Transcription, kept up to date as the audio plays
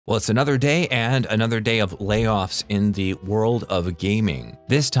Well, it's another day and another day of layoffs in the world of gaming.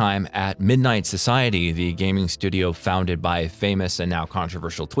 This time at Midnight Society, the gaming studio founded by famous and now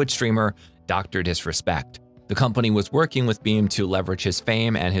controversial Twitch streamer, Dr. Disrespect. The company was working with Beam to leverage his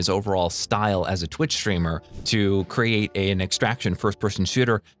fame and his overall style as a Twitch streamer to create an extraction first-person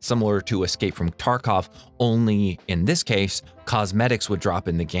shooter similar to Escape from Tarkov, only in this case, cosmetics would drop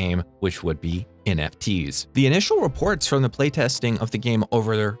in the game, which would be NFTs. The initial reports from the playtesting of the game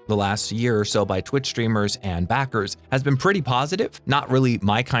over the last year or so by Twitch streamers and backers has been pretty positive. Not really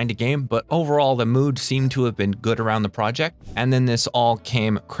my kind of game, but overall the mood seemed to have been good around the project. And then this all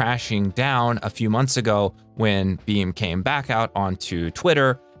came crashing down a few months ago when Beam came back out onto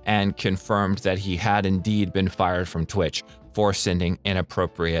Twitter and confirmed that he had indeed been fired from Twitch for sending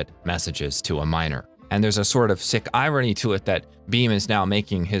inappropriate messages to a minor. And there's a sort of sick irony to it that Beam is now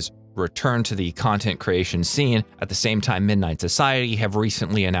making his return to the content creation scene. At the same time, Midnight Society have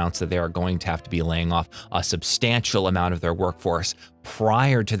recently announced that they are going to have to be laying off a substantial amount of their workforce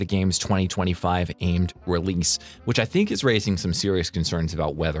prior to the game's 2025 aimed release, which I think is raising some serious concerns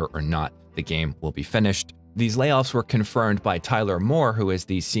about whether or not the game will be finished. These layoffs were confirmed by Tyler Moore, who is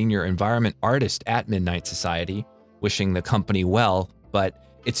the senior environment artist at Midnight Society, wishing the company well, but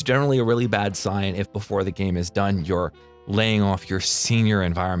it's generally a really bad sign if before the game is done, you're laying off your senior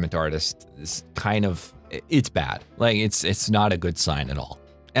environment artist. Is kind of, it's bad. Like it's not a good sign at all.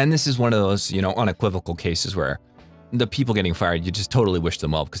 And this is one of those, unequivocal cases where the people getting fired, you just totally wish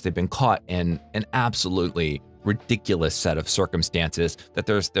them well because they've been caught in an absolutely ridiculous set of circumstances that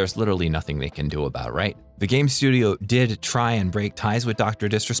there's literally nothing they can do about, right? The game studio did try and break ties with Dr.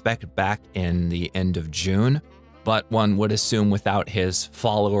 Disrespect back in the end of June, but one would assume without his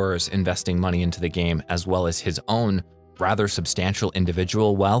followers investing money into the game, as well as his own rather substantial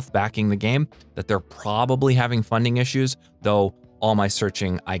individual wealth backing the game, that they're probably having funding issues, though all my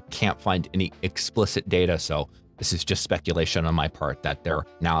searching, I can't find any explicit data, so this is just speculation on my part that they're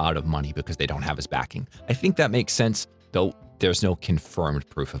now out of money because they don't have his backing. I think that makes sense, though there's no confirmed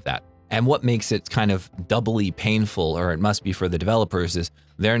proof of that. And what makes it kind of doubly painful, or it must be for the developers, is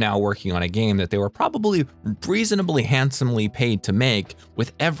they're now working on a game that they were probably reasonably handsomely paid to make,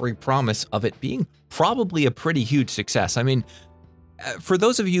 with every promise of it being probably a pretty huge success. I mean, for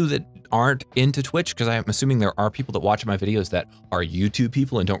those of you that aren't into Twitch, because I'm assuming there are people that watch my videos that are YouTube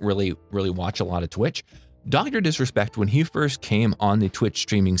people and don't really watch a lot of Twitch, Dr. Disrespect, when he first came on the Twitch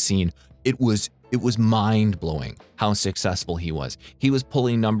streaming scene, it was mind-blowing how successful he was. He was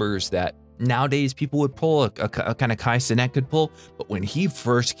pulling numbers that nowadays people would pull, a kind of Kai Cenat could pull, but when he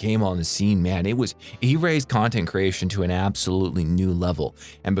first came on the scene, man, he raised content creation to an absolutely new level.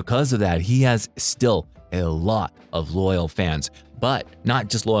 And because of that, he has still a lot of loyal fans, but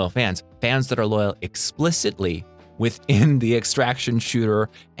not just loyal fans that are loyal explicitly within the extraction shooter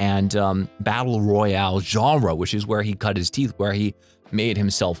and battle royale genre, which is where he cut his teeth, where he made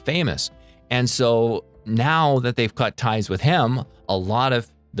himself famous. And so now that they've cut ties with him, a lot of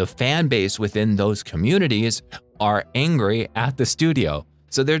the fan base within those communities are angry at the studio.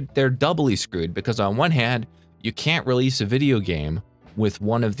 So they're doubly screwed, because on one hand, you can't release a video game with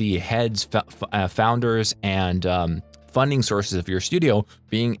one of the heads, founders, and funding sources of your studio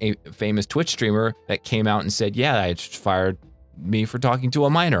being a famous Twitch streamer that came out and said, yeah, I just fired me for talking to a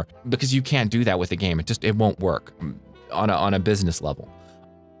minor, because you can't do that with a game. It won't work on a business level.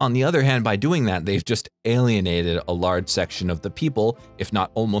 On the other hand, by doing that, they've just alienated a large section of the people, if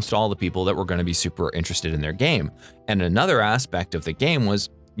not almost all the people, that were going to be super interested in their game. And another aspect of the game was,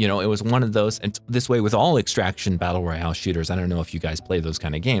 it was one of those, and this way with all extraction battle royale shooters, I don't know if you guys play those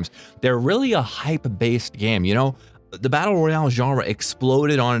kind of games, they're really a hype-based game. The battle royale genre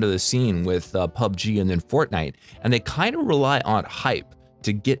exploded onto the scene with PUBG and then Fortnite, and they kind of rely on hype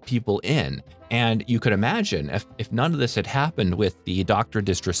to get people in. And you could imagine if none of this had happened with the Dr.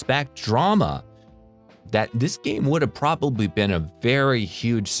 Disrespect drama, that this game would have probably been a very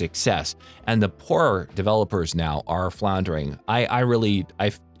huge success. And the poor developers now are floundering.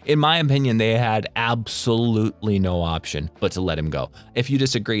 In my opinion, they had absolutely no option but to let him go. If you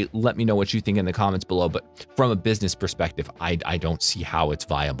disagree, let me know what you think in the comments below. But from a business perspective, I don't see how it's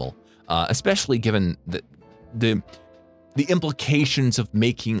viable, especially given the implications of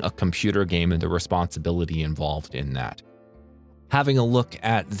making a computer game and the responsibility involved in that. Having a look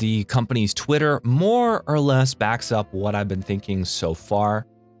at the company's Twitter more or less backs up what I've been thinking so far.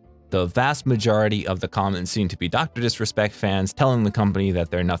 The vast majority of the comments seem to be Dr. Disrespect fans telling the company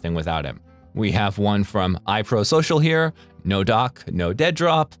that they're nothing without him. We have one from iProSocial here, no Doc, no Dead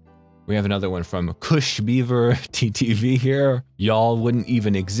Drop. We have another one from Kush Beaver TTV here. Y'all wouldn't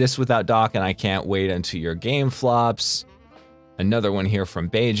even exist without Doc, and I can't wait until your game flops. Another one here from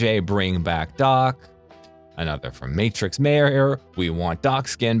BayJ, bring back Doc. Another from Matrix Mayor, we want Doc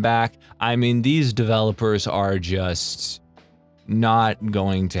skin back. I mean, these developers are just not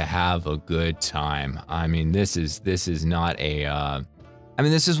going to have a good time. I mean, this is not a, I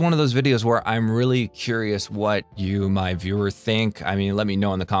mean, this is one of those videos where I'm really curious what you, my viewer, think. I mean, let me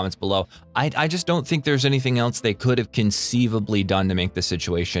know in the comments below. I just don't think there's anything else they could have conceivably done to make the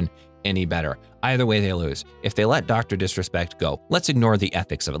situation any better. Either way, they lose. If they let Dr. Disrespect go, let's ignore the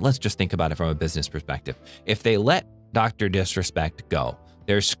ethics of it. Let's just think about it from a business perspective. If they let Dr. Disrespect go,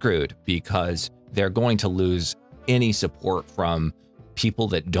 they're screwed because they're going to lose any support from people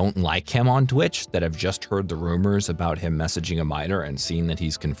that don't like him on Twitch, that have just heard the rumors about him messaging a minor and seen that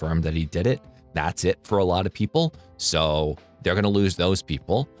he's confirmed that he did it. That's it for a lot of people. So they're going to lose those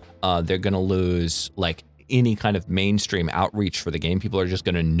people. They're going to lose like any kind of mainstream outreach for the game. People are just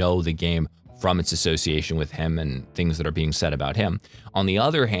going to know the game from its association with him and things that are being said about him. On the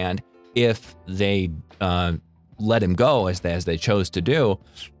other hand, if they let him go as they chose to do,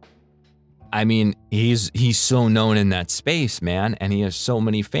 I mean, he's so known in that space, man, and he has so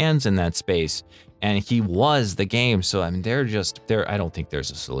many fans in that space, and he was the game. So I mean, I don't think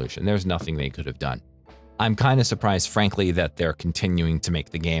there's a solution. There's nothing they could have done. I'm kind of surprised, frankly, that they're continuing to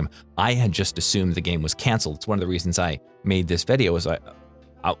make the game. I had just assumed the game was canceled. It's one of the reasons I made this video, is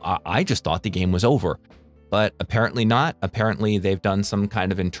I just thought the game was over. But apparently not. Apparently they've done some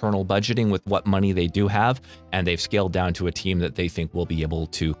kind of internal budgeting with what money they do have, and they've scaled down to a team that they think will be able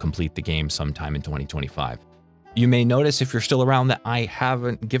to complete the game sometime in 2025. You may notice, if you're still around, that I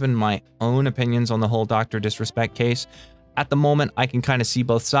haven't given my own opinions on the whole Dr. Disrespect case. At the moment, I can kind of see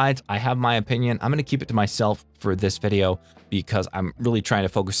both sides. I have my opinion. I'm going to keep it to myself for this video because I'm really trying to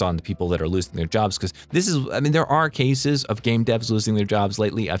focus on the people that are losing their jobs, because this is, I mean, there are cases of game devs losing their jobs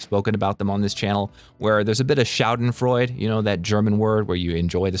lately. I've spoken about them on this channel, where there's a bit of Schadenfreude, you know, that German word where you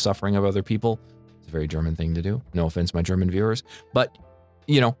enjoy the suffering of other people. It's a very German thing to do. No offense, my German viewers, but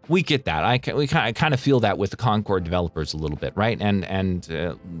you know, we get that. I kind of feel that with the Concord developers a little bit, right? And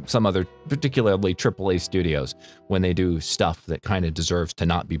some other, particularly AAA studios, when they do stuff that kind of deserves to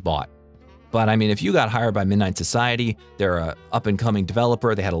not be bought. But I mean, if you got hired by Midnight Society, they're a up-and-coming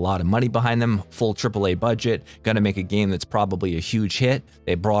developer, they had a lot of money behind them, full AAA budget, gonna make a game that's probably a huge hit.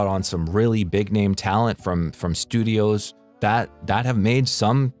 They brought on some really big-name talent from studios that have made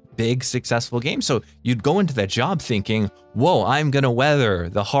some big successful games. So you'd go into that job thinking, whoa, I'm gonna weather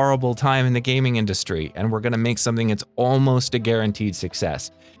the horrible time in the gaming industry, and we're gonna make something that's almost a guaranteed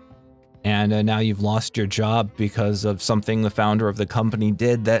success. And now you've lost your job because of something the founder of the company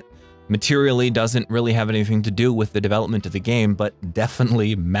did that materially doesn't really have anything to do with the development of the game, but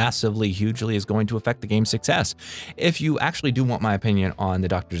definitely massively, hugely is going to affect the game's success. If you actually do want my opinion on the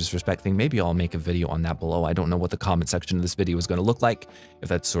Dr. Disrespect thing, maybe I'll make a video on that below. I don't know what the comment section of this video is going to look like. If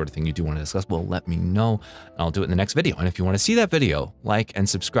that's the sort of thing you do want to discuss, well, let me know. I'll do it in the next video. And if you want to see that video, like and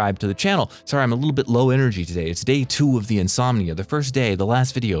subscribe to the channel. Sorry, I'm a little bit low energy today. It's day 2 of the insomnia, the first day, the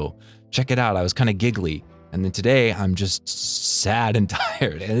last video. Check it out. I was kind of giggly. And then today, I'm just sad and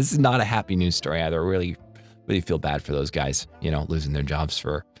tired. And this is not a happy news story either. I really feel bad for those guys, you know, losing their jobs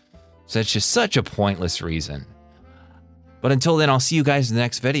for such a pointless reason. But until then, I'll see you guys in the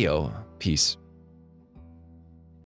next video. Peace.